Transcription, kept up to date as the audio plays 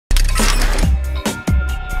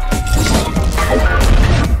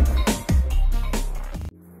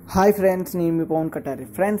Hi friends, నేను మీ Pawan Katari.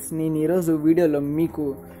 Friends, నేను ఈరోజు వీడియోలో మీకు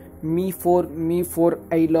మీ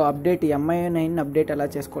 4ఐలో అప్డేట్ MIUI 9 అప్డేట్ ఎలా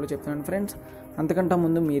చేసుకోవాలో చెప్తున్నాను. ఫ్రెండ్స్, అంతకంటే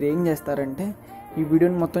ముందు మీరు ఏం చేస్తారంటే ఈ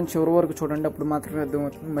వీడియోని మొత్తం చివరి వరకు చూడండి, అప్పుడు మాత్రమే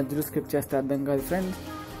అర్థమవుతుంది. మధ్యలో స్కిప్ చేస్తే అర్థం కాదు. ఫ్రెండ్స్,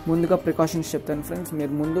 ముందుగా ప్రికాషన్స్ చెప్తాను. ఫ్రెండ్స్,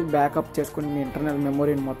 మీరు ముందు బ్యాకప్ చేసుకుని మీ ఇంటర్నల్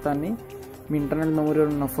మెమొరీని మొత్తాన్ని, మీ ఇంటర్నల్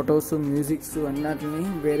మెమొరీలో ఉన్న ఫొటోస్, మ్యూజిక్స్ అన్నిటిని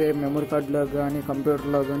వేరే మెమరీ కార్డులో కానీ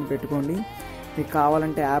కంప్యూటర్లో కానీ పెట్టుకోండి. మీకు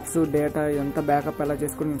కావాలంటే యాప్స్, డేటా ఇదంతా బ్యాకప్ ఎలా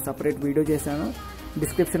చేసుకుని నేను సపరేట్ వీడియో చేశాను.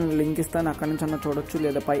 డిస్క్రిప్షన్లో లింక్ ఇస్తాను, అక్కడ నుంచి అన్నా చూడొచ్చు.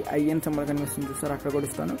 లేదా పై ఐఎన్ సింబల్ కనిపిస్తుంది చూస్తారు, అక్కడ కూడా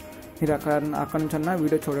ఇస్తాను. మీరు అక్కడ నుంచి అన్నా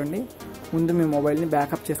వీడియో చూడండి. ముందు మీ మొబైల్ని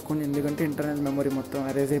బ్యాకప్ చేసుకోండి, ఎందుకంటే ఇంటర్నల్ మెమరీ మొత్తం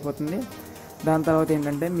అరేజ్ అయిపోతుంది. దాని తర్వాత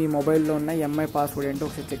ఏంటంటే మీ మొబైల్లో ఉన్న MI పాస్వర్డ్ ఏంటో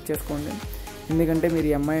ఒకసారి చెక్ చేసుకోండి. ఎందుకంటే మీరు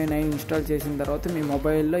MIUI 9 ఇన్స్టాల్ చేసిన తర్వాత మీ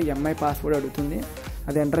మొబైల్లో MI పాస్వర్డ్ అడుగుతుంది.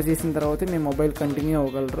 అది ఎంటర్ చేసిన తర్వాత మీ మొబైల్ కంటిన్యూ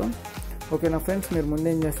అవ్వగలరు. ఓకేనా ఫ్రెండ్స్, మీరు ముందు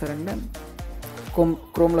ఏం చేస్తారంటే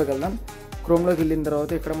క్రోమ్లోకి వెళ్దాం. క్రోమ్లోకి వెళ్ళిన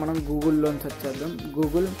తర్వాత ఇక్కడ మనం గూగుల్లో సెర్చ్ చేద్దాం.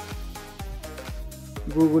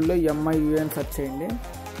 గూగుల్లో MIUI సెర్చ్ చేయండి.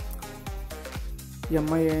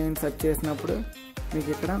 MIUI సెర్చ్ చేసినప్పుడు మీకు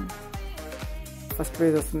ఇక్కడ ఫస్ట్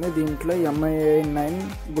పేజ్ వస్తుంది. దీంట్లో MIUI 9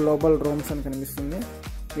 గ్లోబల్ రోమ్స్ అని కనిపిస్తుంది.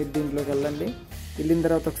 మీరు దీంట్లోకి వెళ్ళండి. వెళ్ళిన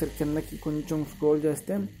తర్వాత ఒకసారి కిందకి కొంచెం స్క్రోల్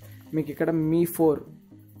చేస్తే మీకు ఇక్కడ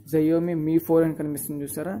Xiaomi Mi 4 అని కనిపిస్తుంది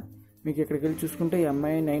చూసారా. మీకు ఇక్కడికి వెళ్ళి చూసుకుంటే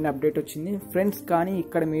MIUI 9 అప్డేట్ వచ్చింది ఫ్రెండ్స్. కానీ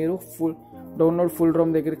ఇక్కడ మీరు డౌన్లోడ్ ఫుల్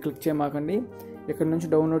రోమ్ దగ్గర క్లిక్ చేయమాకండి. ఇక్కడ నుంచి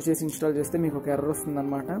డౌన్లోడ్ చేసి ఇన్స్టాల్ చేస్తే మీకు ఒక ఎర్రర్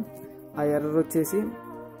వస్తుందన్నమాట. ఆ ఎర్రర్ వచ్చేసి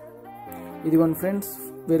ఇదిగోండి friends,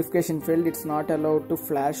 verification failed, it's not allowed to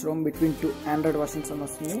flash Rome between 2 Android versions అని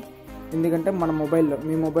వస్తుంది. ఎందుకంటే మన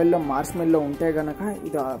మీ మొబైల్లో మార్ష్మెల్లో ఉంటే కనుక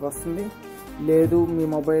ఇది వస్తుంది. లేదు మీ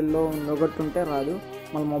మొబైల్లో నొగట్ ఉంటే రాదు.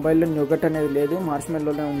 మన మొబైల్లో నొగట్ అనేది లేదు,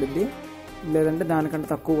 మార్ష్మెల్లోనే ఉండిద్ది. లేదంటే దానికంటే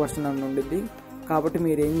తక్కువ వర్షన్ అని ఉండిద్ది. కాబట్టి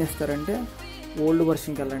మీరు ఏం చేస్తారంటే ఓల్డ్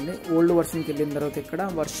వర్షన్కి వెళ్ళండి. ఓల్డ్ వర్షన్కి వెళ్ళిన తర్వాత ఇక్కడ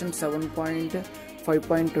వర్షన్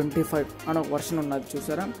 7.5.25 అని ఒక వర్షన్ ఉన్నది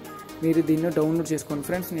చూసారా. మీరు దీన్ని డౌన్లోడ్ చేసుకోండి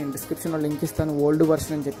ఫ్రెండ్స్. నేను డిస్క్రిప్షన్లో లింక్ ఇస్తాను, ఓల్డ్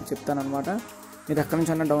వర్షన్ అని చెప్తాను అనమాట. మీరు అక్కడి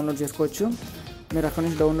నుంచి అన్న డౌన్లోడ్ చేసుకోవచ్చు. మీరు అక్కడి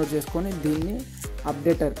నుంచి డౌన్లోడ్ చేసుకొని దీన్ని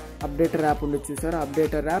అప్డేటర్ యాప్ ఉండొచ్చు చూసారా.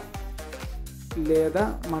 అప్డేటర్ యాప్ లేదా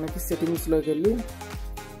మనకి సెట్టింగ్స్లోకి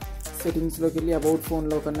వెళ్ళి అబౌట్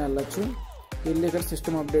ఫోన్లో కన్నా వెళ్ళచ్చు. వెళ్ళి ఇక్కడ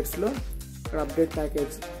సిస్టమ్ అప్డేట్స్లో ఇక్కడ అప్డేట్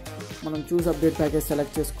ప్యాకేజ్ మనం అప్డేట్ ప్యాకేజ్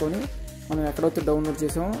సెలెక్ట్ చేసుకొని మనం ఎక్కడైతే డౌన్లోడ్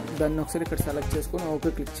చేసామో దాన్ని ఒకసారి ఇక్కడ సెలెక్ట్ చేసుకొని ఓకే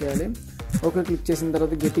క్లిక్ చేయాలి. ఓకే క్లిక్ చేసిన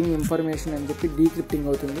తర్వాత గెటింగ్ ఇన్ఫర్మేషన్ అని చెప్పి డీక్రిప్టింగ్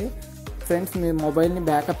అవుతుంది. ఫ్రెండ్స్, మీరు మొబైల్ని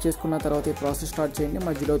బ్యాకప్ చేసుకున్న తర్వాత ఈ ప్రాసెస్ స్టార్ట్ చేయండి.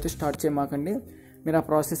 మధ్యలో అయితే స్టార్ట్ చేయమాకండి. మీరు ఆ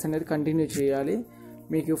ప్రాసెస్ అనేది కంటిన్యూ చేయాలి.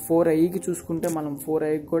 మీకు 4iకి చూసుకుంటే మనం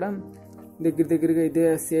 4iకి కూడా దగ్గరగా ఇదే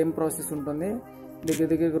సేమ్ ప్రాసెస్ ఉంటుంది.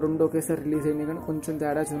 దగ్గర రెండు ఒకేసారి రిలీజ్ అయినాయి, కానీ కొంచెం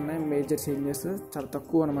తేడాస్ ఉన్నాయి. మేజర్ చేంజెస్ చాలా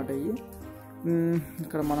తక్కువ అనమాట ఇవి.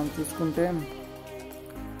 ఇక్కడ మనం చూసుకుంటే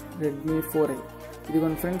రెడ్మీ 4i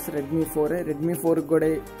ఇదిగోండి ఫ్రెండ్స్, రెడ్మీ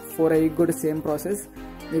 4iకి కూడా సేమ్ ప్రాసెస్.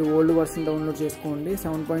 మీరు ఓల్డ్ వర్షన్ డౌన్లోడ్ చేసుకోండి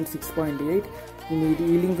 7.6.8. నేను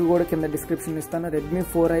ఈ లింక్ కూడా కింద డిస్క్రిప్షన్ ఇస్తాను. రెడ్మీ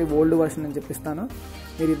 4i ఓల్డ్ వర్షన్ అని చెప్పిస్తాను.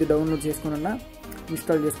 మీరు ఇది డౌన్లోడ్ చేసుకున్నా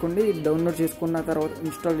ఇన్స్టాల్ చేసుకోండి.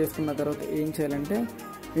 ఇన్స్టాల్ చేసుకున్న తర్వాత ఏం చేయాలంటే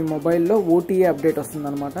మీ మొబైల్లో OTA అప్డేట్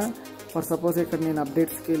వస్తుందన్నమాట. ఫర్ సపోజ్ ఇక్కడ నేను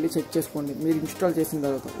అప్డేట్స్కి వెళ్ళి చెక్ చేసుకోండి. మీరు ఇన్స్టాల్ చేసిన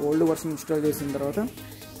తర్వాత ఓల్డ్ వర్షన్ ఇన్స్టాల్ చేసిన తర్వాత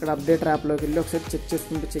ఇక్కడ అప్డేట్ యాప్లోకి వెళ్ళి ఒకసారి చెక్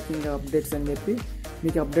చేసుకుంటే చెకింగ్ అప్డేట్స్ అని చెప్పి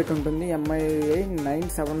మీకు అప్డేట్ ఉంటుంది. MIUI 9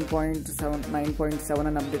 7.7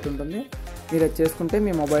 అని అప్డేట్ ఉంటుంది. మీరు అది చేసుకుంటే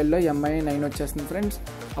మీ మొబైల్లో MIUI 9 వచ్చేస్తుంది ఫ్రెండ్స్.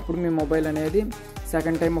 అప్పుడు మీ మొబైల్ అనేది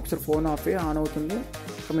సెకండ్ టైం ఒకసారి ఫోన్ ఆన్ అవుతుంది.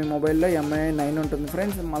 మీ మొబైల్లో MIUI 9 ఉంటుంది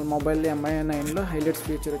ఫ్రెండ్స్. మన మొబైల్లో MIUI 9లో హైలైట్స్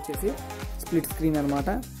ఫీచర్ వచ్చేసి స్ప్లిట్ స్క్రీన్ అనమాట.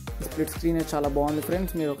 స్ప్లిట్ స్క్రీన్ చాలా బాగుంది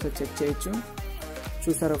ఫ్రెండ్స్, మీరు ఒకసారి చెక్ చేయొచ్చు.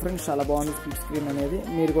 చూసారా ఫ్రెండ్స్, చాలా బాగుంది స్ప్లిట్ స్క్రీన్ అనేది.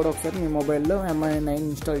 మీరు కూడా ఒకసారి మీ మొబైల్లో MIUI 9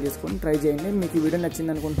 ఇన్స్టాల్ చేసుకొని ట్రై చేయండి. మీకు ఈ వీడియో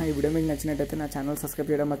నచ్చింది అనుకుంటున్నా. ఈ వీడియో మీకు నచ్చినట్టయితే నా ఛానల్ సబ్స్క్రైబ్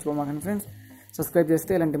చేయడం మర్చిపోమాకండి ఫ్రెండ్స్. సబ్స్క్రైబ్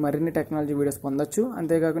చేస్తే ఇలాంటి మరిన్ని టెక్నాలజీ వీడియోస్ పొందొచ్చు.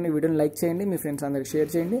 అంతేకాకుండా ఈ వీడియోని లైక్ చేయండి, మీ ఫ్రెండ్స్ అందరికి షేర్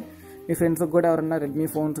చేయండి. మీ ఫ్రెండ్స్కి కూడా ఎవరన్నా రెడ్మీ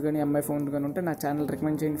ఫోన్స్ కానీ MI ఫోన్స్ కానీ ఉంటే నా ఛానల్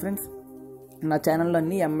రికమెండ్ చేయండి ఫ్రెండ్స్. నా ఛానల్లో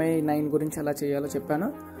అన్ని MIUI 9 గురించి ఎలా చేయాలో చెప్పాను.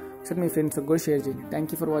 ఒకసారి మీ ఫ్రెండ్స్కి కూడా షేర్ చేయండి. Thank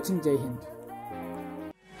you for watching. జై హింద్.